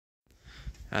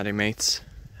Howdy mates,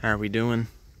 how are we doing?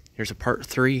 Here's a part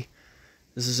 3.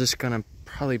 This is just gonna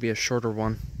probably be a shorter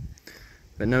one,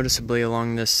 but noticeably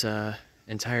along this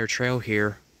entire trail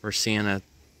here we're seeing a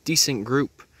decent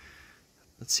group.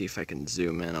 Let's see if I can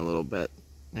zoom in a little bit.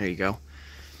 There you go.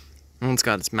 One's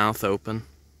got its mouth open,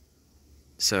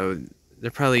 so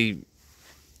they're probably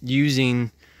using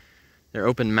their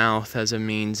open mouth as a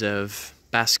means of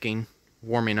basking,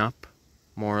 warming up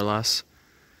more or less,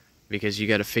 because you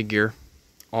gotta figure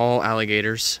all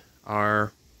alligators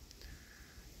are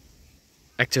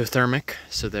ectothermic,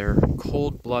 so they're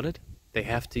cold-blooded. They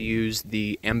have to use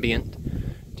the ambient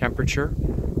temperature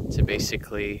to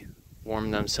basically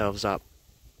warm themselves up.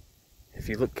 If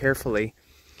you look carefully,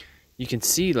 you can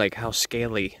see like how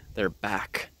scaly their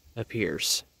back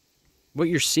appears. What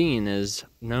you're seeing is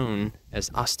known as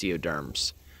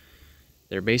osteoderms.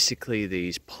 They're basically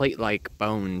these plate-like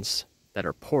bones that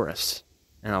are porous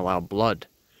and allow blood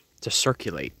to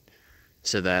circulate,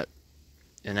 so that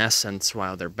in essence,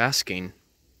 while they're basking,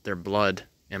 their blood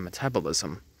and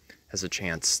metabolism has a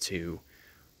chance to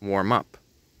warm up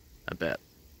a bit.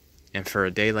 And for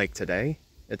a day like today,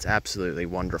 it's absolutely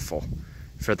wonderful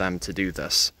for them to do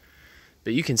this.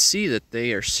 But you can see that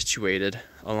they are situated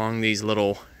along these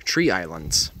little tree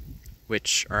islands,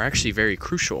 which are actually very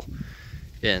crucial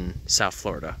in South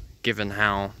Florida, given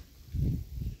how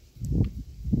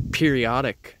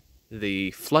periodic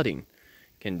the flooding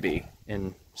can be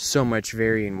in so much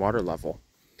varying water level.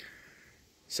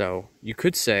 So you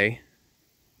could say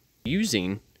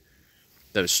using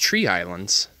those tree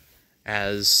islands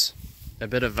as a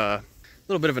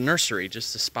little bit of a nursery,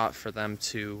 just a spot for them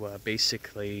to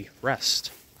basically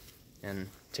rest and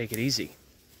take it easy.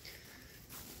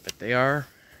 But they are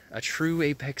a true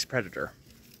apex predator.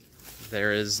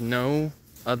 There is no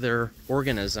other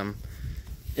organism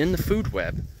in the food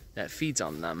web that feeds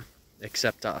on them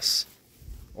except us,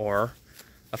 or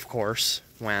of course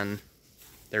when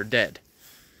they're dead.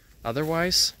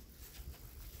 Otherwise,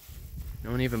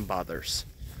 no one even bothers.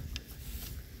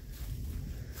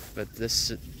 But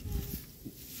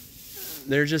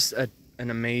they're just an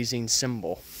amazing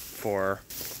symbol for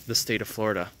the state of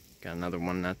Florida. Got another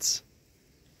one that's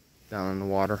down in the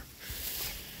water.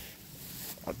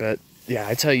 But yeah,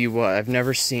 I tell you what, I've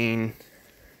never seen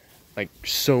like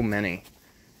so many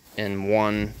in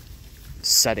one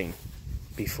setting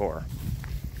before,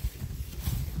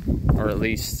 or at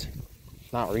least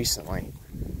not recently.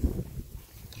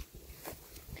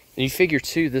 And you figure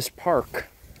too, this park,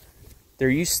 there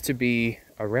used to be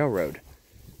a railroad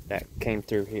that came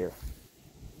through here,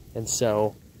 and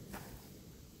so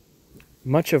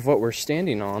much of what we're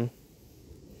standing on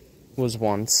was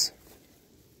once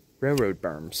railroad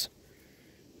berms,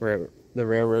 where the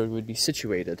railroad would be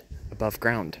situated above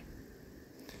ground.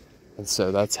 And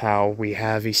so that's how we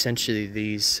have essentially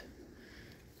these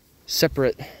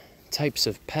separate types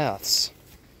of paths.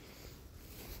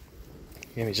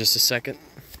 Give me just a second.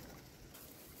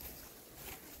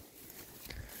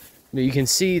 But you can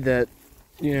see that,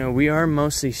 you know, we are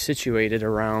mostly situated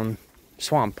around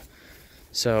swamp.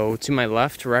 So to my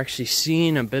left, we're actually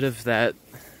seeing a bit of that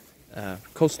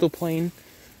coastal plain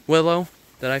willow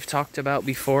that I've talked about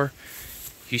before.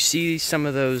 You see some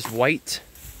of those white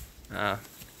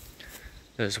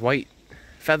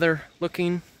feather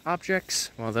looking objects?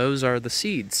 Well, those are the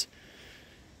seeds.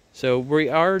 So we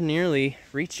are nearly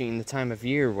reaching the time of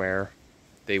year where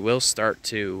they will start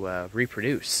to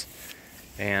reproduce,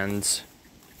 and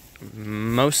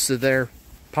most of their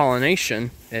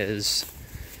pollination is,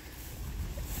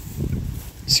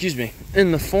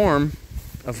 in the form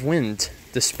of wind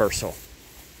dispersal.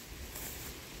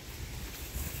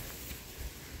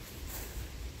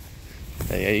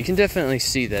 But yeah, you can definitely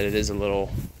see that it is a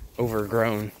little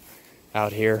overgrown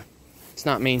out here. It's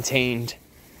not maintained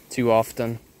too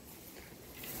often.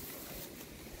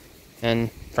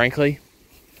 And frankly,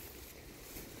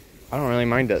 I don't really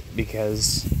mind it,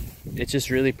 because it just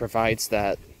really provides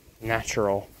that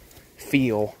natural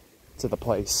feel to the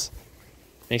place.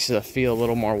 Makes it feel a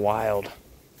little more wild.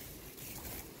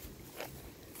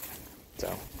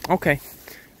 So, okay.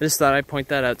 I just thought I'd point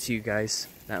that out to you guys.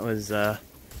 That was a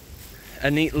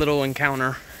neat little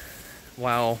encounter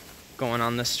while going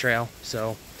on this trail.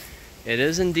 So it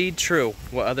is indeed true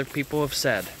what other people have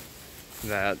said,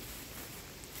 that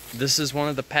this is one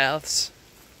of the paths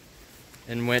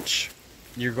in which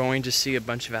you're going to see a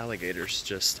bunch of alligators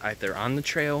just either on the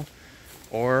trail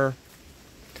or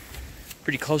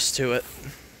pretty close to it.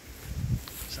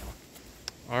 So,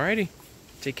 alrighty,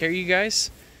 take care, you guys.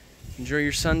 Enjoy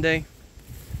your Sunday.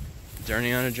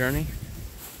 Journey on a Journey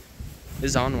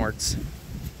is onwards.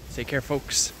 Take care,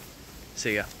 folks.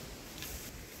 See ya.